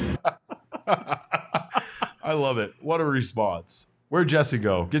 I love it. What a response. Where'd Jesse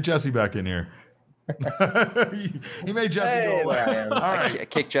go? Get Jesse back in here. He made Jesse go away. All right,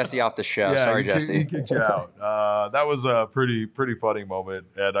 kick Jesse off the show. Sorry, Jesse. He kicked you out. That was a pretty funny moment,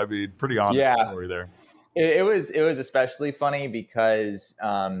 and I mean, pretty honest story there. It was especially funny because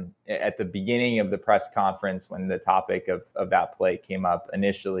at the beginning of the press conference, when the topic of that play came up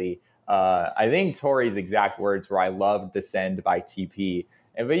initially, I think Torey's exact words were, "I loved the send by TP,"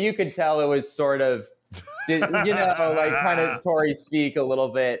 but you could tell it was sort of. Kind of Torey speak a little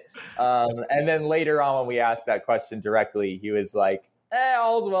bit. And then later on when we asked that question directly, he was like,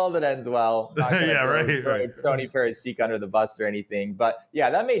 all's well that ends well. Not throw Tony Perez-Chica under the bus or anything. But yeah,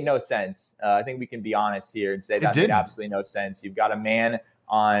 that made no sense. I think we can be honest here and say that made absolutely no sense. You've got a man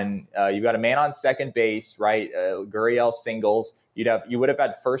on second base, right? Gurriel singles. You would have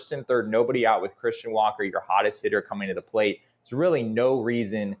had first and third, nobody out with Christian Walker, your hottest hitter, coming to the plate. There's really no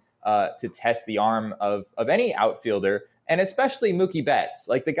reason to test the arm of any outfielder, and especially Mookie Betts,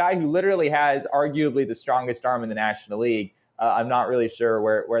 like the guy who literally has arguably the strongest arm in the National League. I'm not really sure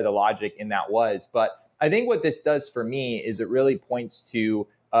where the logic in that was, but I think what this does for me is it really points to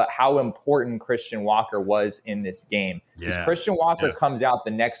how important Christian Walker was in this game. Because Christian Walker comes out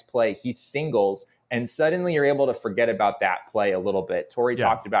the next play, he singles, and suddenly you're able to forget about that play a little bit. Torey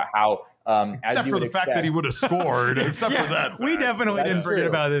talked about how Except for the fact that he would have scored. Except for that, we definitely didn't forget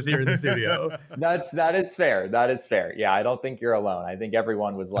about this here in the studio. That is fair. That is fair. Yeah, I don't think you're alone. I think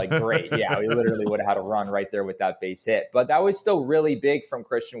everyone was like, great. Yeah, we literally would have had a run right there with that base hit. But that was still really big from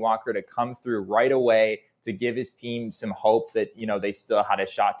Christian Walker to come through right away to give his team some hope that, they still had a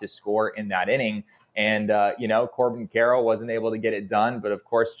shot to score in that inning. And, Corbin Carroll wasn't able to get it done. But of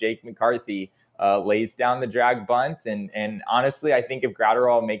course, Jake McCarthy lays down the drag bunt. And honestly, I think if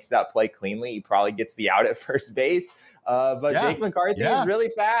Gratterall makes that play cleanly, he probably gets the out at first base. But Jake McCarthy is really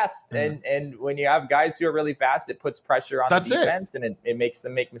fast. And when you have guys who are really fast, it puts pressure on the defense and it makes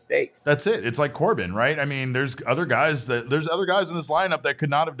them make mistakes. That's it. It's like Corbin, right? I mean, there's other guys in this lineup that could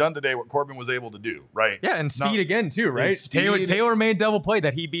not have done today what Corbin was able to do, right? Yeah, and speed again too, right? Taylor made double play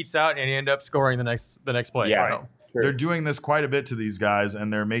that he beats out and he ended up scoring the next play. Yeah. So. They're doing this quite a bit to these guys,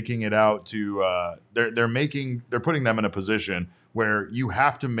 and they're making it out to they're putting them in a position where you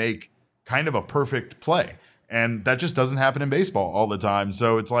have to make kind of a perfect play. And that just doesn't happen in baseball all the time.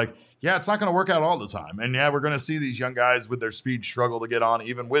 So it's like, it's not going to work out all the time. And we're going to see these young guys with their speed struggle to get on,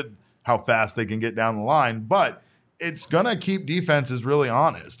 even with how fast they can get down the line. But it's going to keep defenses really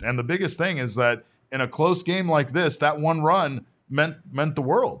honest. And the biggest thing is that in a close game like this, that one run meant the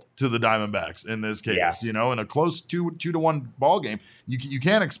world to the Diamondbacks in this case. In a close 2-1 ball game, you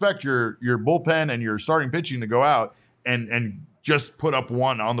can't expect your bullpen and your starting pitching to go out and just put up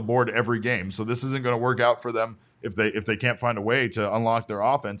one on the board every game. So this isn't going to work out for them if they can't find a way to unlock their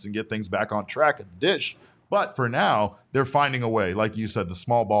offense and get things back on track at the dish. But for now, they're finding a way, like you said, the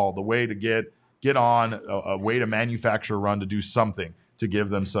small ball, the way to get on, a way to manufacture a run, to do something to give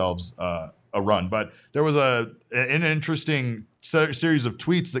themselves a run. But there was an interesting series of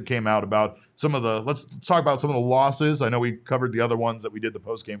tweets that came out about let's talk about some of the losses. I know we covered the other ones that we did the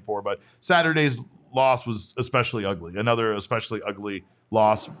post game for, but Saturday's loss was especially ugly. Another especially ugly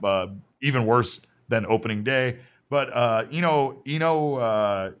loss, even worse than opening day. But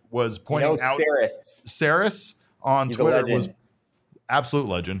was pointing out Saris on Twitter was absolute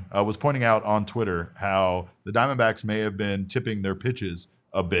legend. Was pointing out on Twitter how the Diamondbacks may have been tipping their pitches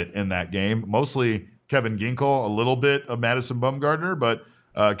a bit in that game. Mostly Kevin Ginkel, a little bit of Madison Bumgarner, but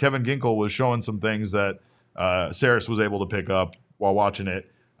Kevin Ginkel was showing some things that Saris was able to pick up while watching it.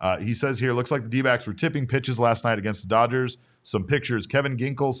 He says here, looks like the D-backs were tipping pitches last night against the Dodgers. Some pictures. Kevin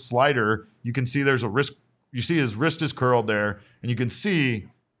Ginkel's slider, you can see there's a wrist. You see his wrist is curled there, and you can see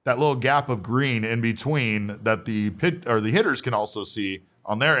that little gap of green in between that the hitters can also see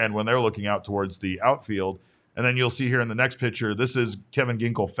on their end when they're looking out towards the outfield. And then you'll see here in the next picture, this is Kevin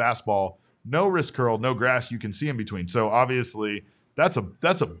Ginkel fastball. No wrist curled, no grass you can see in between. So obviously that's a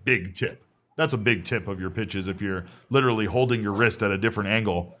big tip. That's a big tip of your pitches if you're literally holding your wrist at a different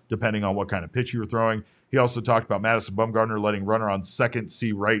angle depending on what kind of pitch you were throwing. He also talked about Madison Bumgarner letting runner on second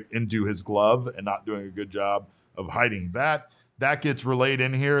see right into his glove and not doing a good job of hiding that. That gets relayed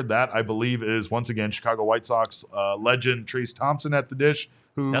in here. That, I believe, is, once again, Chicago White Sox legend Trace Thompson at the dish.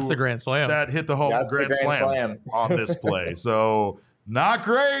 That's the grand slam. That hit the home grand slam on this play. So not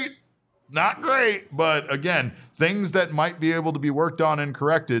great. Not great, but again, things that might be able to be worked on and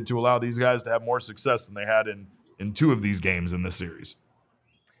corrected to allow these guys to have more success than they had in two of these games in this series.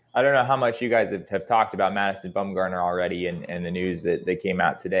 I don't know how much you guys have talked about Madison Bumgarner already and the news that came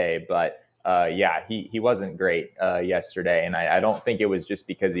out today, but he wasn't great yesterday, and I don't think it was just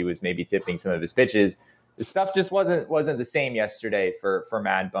because he was maybe tipping some of his pitches. The stuff just wasn't the same yesterday for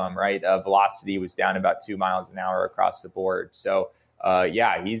Mad Bum, right? Velocity was down about 2 miles an hour across the board, so.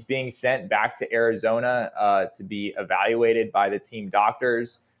 He's being sent back to Arizona to be evaluated by the team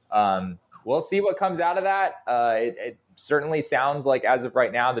doctors. We'll see what comes out of that. It certainly sounds like, as of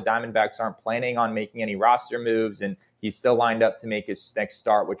right now, the Diamondbacks aren't planning on making any roster moves, and he's still lined up to make his next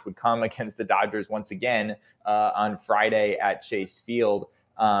start, which would come against the Dodgers once again on Friday at Chase Field.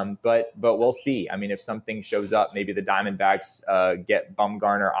 But we'll see. I mean, if something shows up, maybe the Diamondbacks get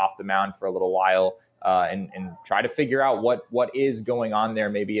Bumgarner off the mound for a little while. And try to figure out what is going on there.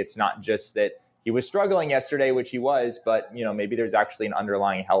 Maybe it's not just that he was struggling yesterday, which he was, but maybe there's actually an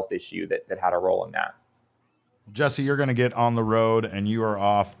underlying health issue that had a role in that. Jesse, you're going to get on the road and you are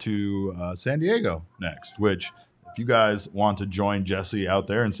off to San Diego next, which if you guys want to join Jesse out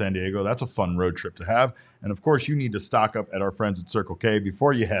there in San Diego, that's a fun road trip to have. And of course, you need to stock up at our friends at Circle K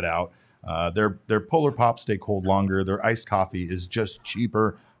before you head out. Their Polar Pops stay cold longer. Their iced coffee is just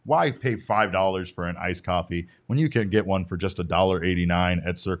cheaper. Why pay $5 for an iced coffee when you can get one for just $1.89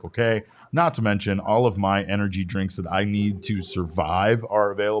 at Circle K? Not to mention all of my energy drinks that I need to survive are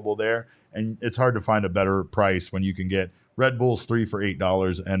available there. And it's hard to find a better price when you can get Red Bulls 3 for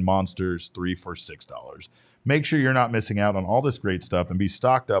 $8 and Monsters 3 for $6. Make sure you're not missing out on all this great stuff and be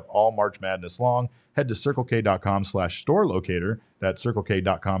stocked up all March Madness long. Head to CircleK.com/store locator. That's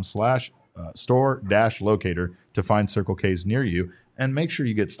CircleK.com/store-locator to find Circle K's near you. And make sure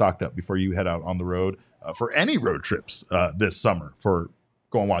you get stocked up before you head out on the road for any road trips this summer for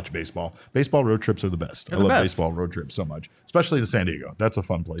go and watch baseball. Baseball road trips are the best. I love baseball road trips so much, especially to San Diego. That's a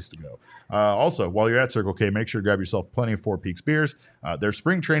fun place to go. Also, while you're at Circle K, make sure to grab yourself plenty of Four Peaks beers. Their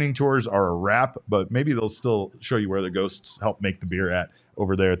spring training tours are a wrap, but maybe they'll still show you where the ghosts help make the beer at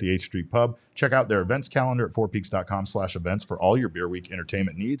over there at the 8th Street Pub. Check out their events calendar at fourpeaks.com/events for all your Beer Week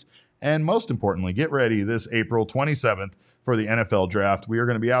entertainment needs. And most importantly, get ready this April 27th for the NFL draft. We are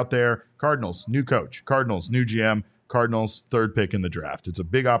going to be out there. Cardinals, new coach. Cardinals, new GM. Cardinals, third pick in the draft. It's a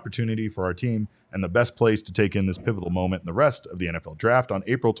big opportunity for our team and the best place to take in this pivotal moment in the rest of the NFL draft on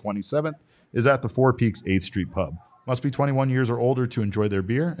April 27th is at the Four Peaks 8th Street Pub. Must be 21 years or older to enjoy their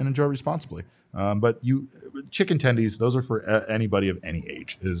beer and enjoy responsibly. But chicken tendies, those are for anybody of any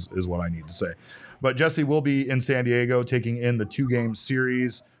age is what I need to say. But Jesse will be in San Diego taking in the 2-game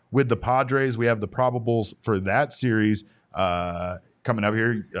series with the Padres. We have the probables for that series coming up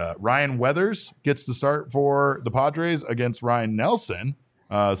here. Ryan Weathers gets the start for the Padres against Ryan Nelson.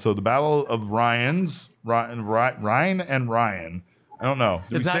 So the battle of Ryan and Ryan. I don't know.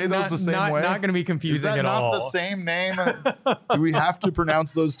 Do we say those the same way? Not going to be confusing at all. Is that not the same name? Do we have to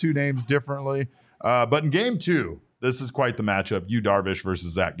pronounce those two names differently? But in game 2, this is quite the matchup. Yu Darvish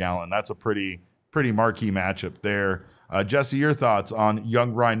versus Zach Gallen. That's a pretty marquee matchup there. Jesse, your thoughts on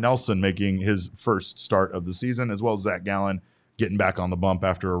young Ryan Nelson making his first start of the season, as well as Zach Gallen getting back on the bump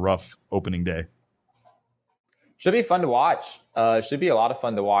after a rough opening day? Should be fun to watch. Should be a lot of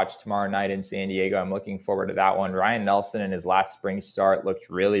fun to watch tomorrow night in San Diego. I'm looking forward to that one. Ryan Nelson in his last spring start looked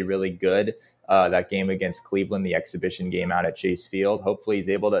really, really good. That game against Cleveland, the exhibition game out at Chase Field. Hopefully he's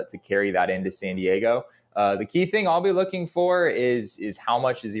able to carry that into San Diego. The key thing I'll be looking for is how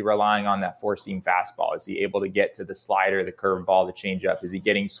much is he relying on that four-seam fastball? Is he able to get to the slider, the curveball, the changeup? Is he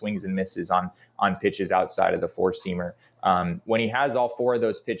getting swings and misses on pitches outside of the four-seamer? When he has all 4 of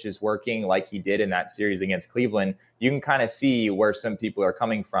those pitches working like he did in that series against Cleveland, you can kind of see where some people are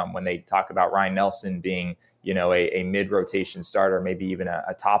coming from when they talk about Ryan Nelson being, a mid-rotation starter, maybe even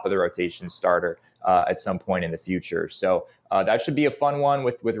a top of the rotation starter at some point in the future. So that should be a fun one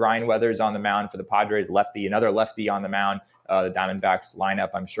with Ryan Weathers on the mound for the Padres, another lefty on the mound. The Diamondbacks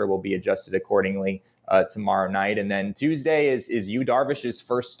lineup, I'm sure, will be adjusted accordingly tomorrow night. And then Tuesday is Yu Darvish's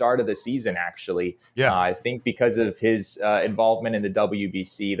first start of the season, actually. Yeah. I think because of his involvement in the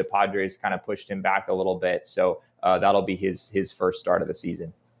WBC, the Padres kind of pushed him back a little bit. So that'll be his first start of the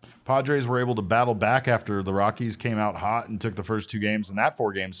season. Padres were able to battle back after the Rockies came out hot and took the first 2 games in that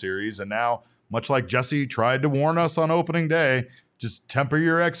 4-game series. And now, much like Jesse tried to warn us on opening day, just temper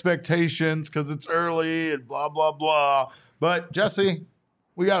your expectations because it's early and blah, blah, blah. But Jesse,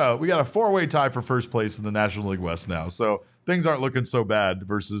 we got a 4-way tie for first place in the National League West now. So things aren't looking so bad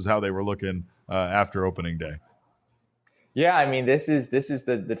versus how they were looking after opening day. Yeah, I mean, this is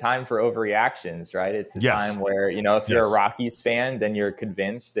the time for overreactions, right? It's the time where, if you're a Rockies fan, then you're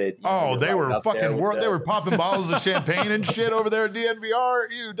convinced that they were fucking they were popping bottles of champagne and shit over there at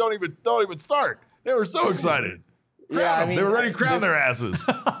DNVR. You don't even start. They were so excited. Yeah, I mean, they were ready to crown their asses.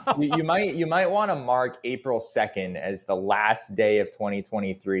 You might want to mark April 2nd as the last day of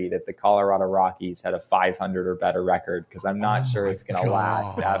 2023 that the Colorado Rockies had a 500 or better record, because I'm not sure it's going to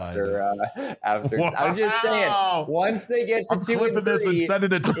last after. Wow. I'm just saying, once they get to 2 and 3, clipping this and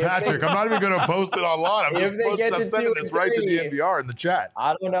sending it to Patrick. I'm not even going to post it online. I'm sending this right to DNVR in the chat.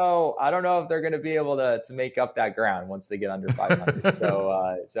 I don't know if they're going to be able to make up that ground once they get under 500. So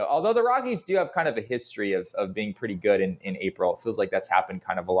although the Rockies do have kind of a history of being pretty good in April, it feels like that's happened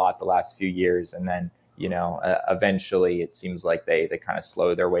kind of a lot the last few years, and then eventually it seems like they kind of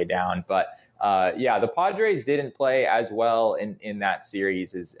slow their way down. But the Padres didn't play as well in that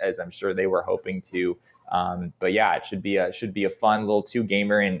series as I'm sure they were hoping to. But yeah, it should be a fun little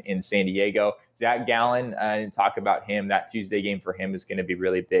 2-gamer in San Diego. Zach Gallen, I didn't talk about him. That Tuesday game for him is going to be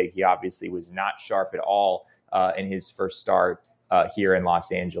really big. He obviously was not sharp at all in his first start here in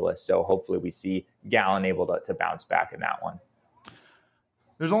Los Angeles. So hopefully we see Gallen able to bounce back in that one.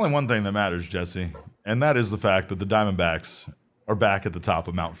 There's only one thing that matters, Jesse, and that is the fact that the Diamondbacks are back at the top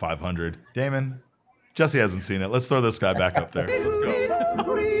of Mount 500. Damon, Jesse hasn't seen it. Let's throw this guy back up there. Let's go. Yeah,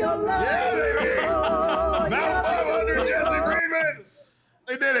 baby! Mount 500, Jesse Friedman!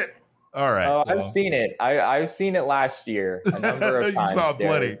 They did it. All right. Oh, I've seen it. I've seen it last year a number of times. You saw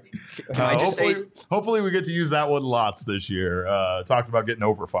plenty. Hopefully we get to use that one lots this year. Talked about getting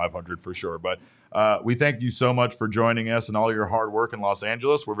over 500 for sure. But we thank you so much for joining us and all your hard work in Los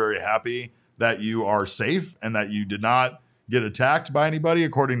Angeles. We're very happy that you are safe and that you did not get attacked by anybody,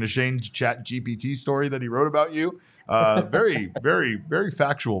 according to Shane's Chat GPT story that he wrote about you. Very, very, very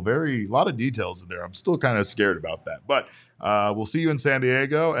factual, a lot of details in there. I'm still kind of scared about that. But we'll see you in San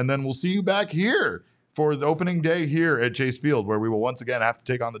Diego, and then we'll see you back here for the opening day here at Chase Field, where we will once again have to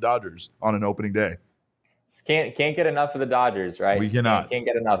take on the Dodgers on an opening day. Can't get enough of the Dodgers, right? We cannot. Can't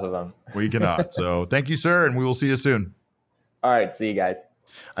get enough of them. We cannot. So thank you, sir, and we will see you soon. All right, see you guys.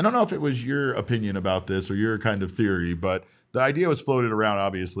 I don't know if it was your opinion about this or your kind of theory, but the idea was floated around,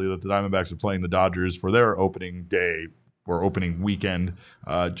 obviously, that the Diamondbacks are playing the Dodgers for their opening day or opening weekend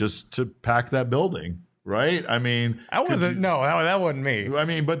just to pack that building, right? I mean, that wasn't me. I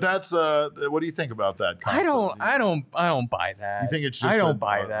mean, but that's what do you think about that concept? I don't buy that. You think it's just I don't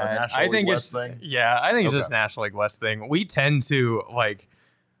buy that. A National League West thing? Yeah, I think it's just National League West thing. We tend to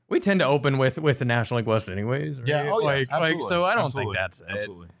open with the National League West anyways. Right? Yeah, absolutely. So I don't think that's it.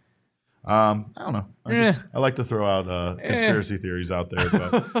 Absolutely. I don't know. I like to throw out conspiracy theories out there,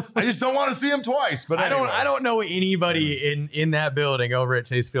 but I just don't want to see them twice. But anyway. I don't know anybody in that building over at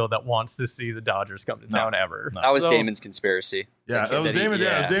Chase Field that wants to see the Dodgers come to town ever. No. That was Damon's conspiracy. Yeah, that was Damon.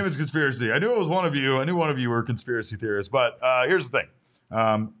 Yeah, it was Damon's conspiracy. I knew it was one of you. I knew one of you were conspiracy theorists. But here's the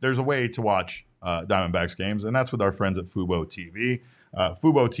thing: there's a way to watch Diamondbacks games, and that's with our friends at Fubo TV.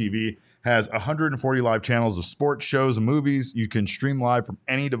 Fubo TV has 140 live channels of sports, shows, and movies. You can stream live from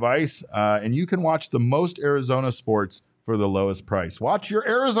any device, and you can watch the most Arizona sports for the lowest price. Watch your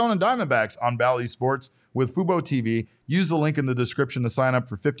Arizona Diamondbacks on Bally Sports with Fubo TV. Use the link in the description to sign up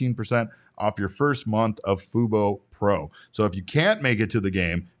for 15% off your first month of Fubo Pro. So if you can't make it to the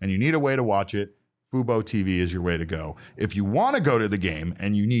game and you need a way to watch it, Fubo TV is your way to go. If you want to go to the game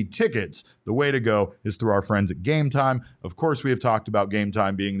and you need tickets, the way to go is through our friends at Game Time. Of course, we have talked about Game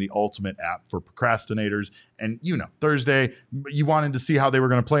Time being the ultimate app for procrastinators. And, Thursday, you wanted to see how they were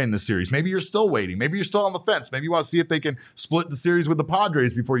going to play in this series. Maybe you're still waiting. Maybe you're still on the fence. Maybe you want to see if they can split the series with the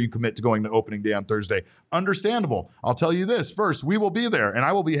Padres before you commit to going to opening day on Thursday. Understandable. I'll tell you this. First, we will be there, and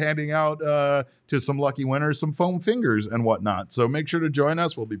I will be handing out to some lucky winners some foam fingers and whatnot. So make sure to join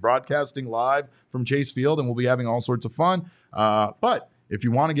us. We'll be broadcasting live from Chase Field, and we'll be having all sorts of fun. But if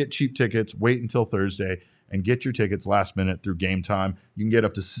you want to get cheap tickets, wait until Thursday and get your tickets last minute through Game Time. You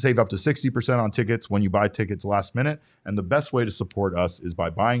can save up to 60% on tickets when you buy tickets last minute. And the best way to support us is by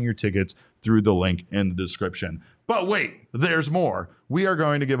buying your tickets through the link in the description. But wait, there's more. We are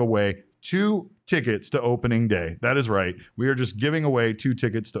going to give away 2 tickets to opening day. That is right. We are just giving away 2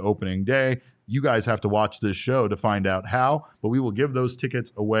 tickets to opening day. You guys have to watch this show to find out how, but we will give those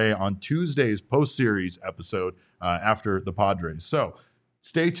tickets away on Tuesday's post-series episode after the Padres. So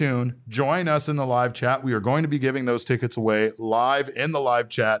stay tuned. Join us in the live chat. We are going to be giving those tickets away live in the live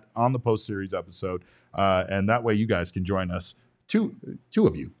chat on the post-series episode. And that way you guys can join us. Two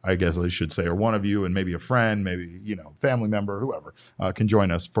of you, I guess I should say, or one of you and maybe a friend, maybe, family member, whoever can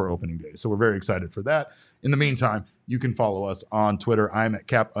join us for opening day. So we're very excited for that. In the meantime, you can follow us on Twitter. I'm at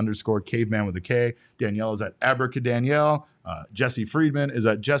cap_caveman with a K. Danielle is at abracadanielle. Jesse Friedman is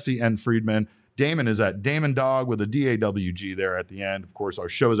at Jesse N. Friedman. Damon is at Damon Dog with a DAWG there at the end. Of course, our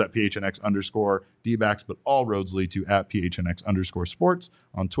show is at PHNX_DBacks, but all roads lead to at PHNX_sports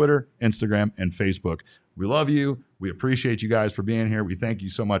on Twitter, Instagram, and Facebook. We love you. We appreciate you guys for being here. We thank you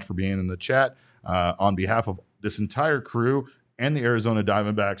so much for being in the chat. On behalf of this entire crew and the Arizona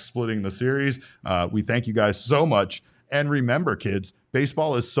Diamondbacks splitting the series, we thank you guys so much. And remember, kids,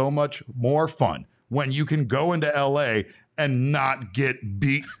 baseball is so much more fun when you can go into LA and not get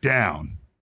beat down.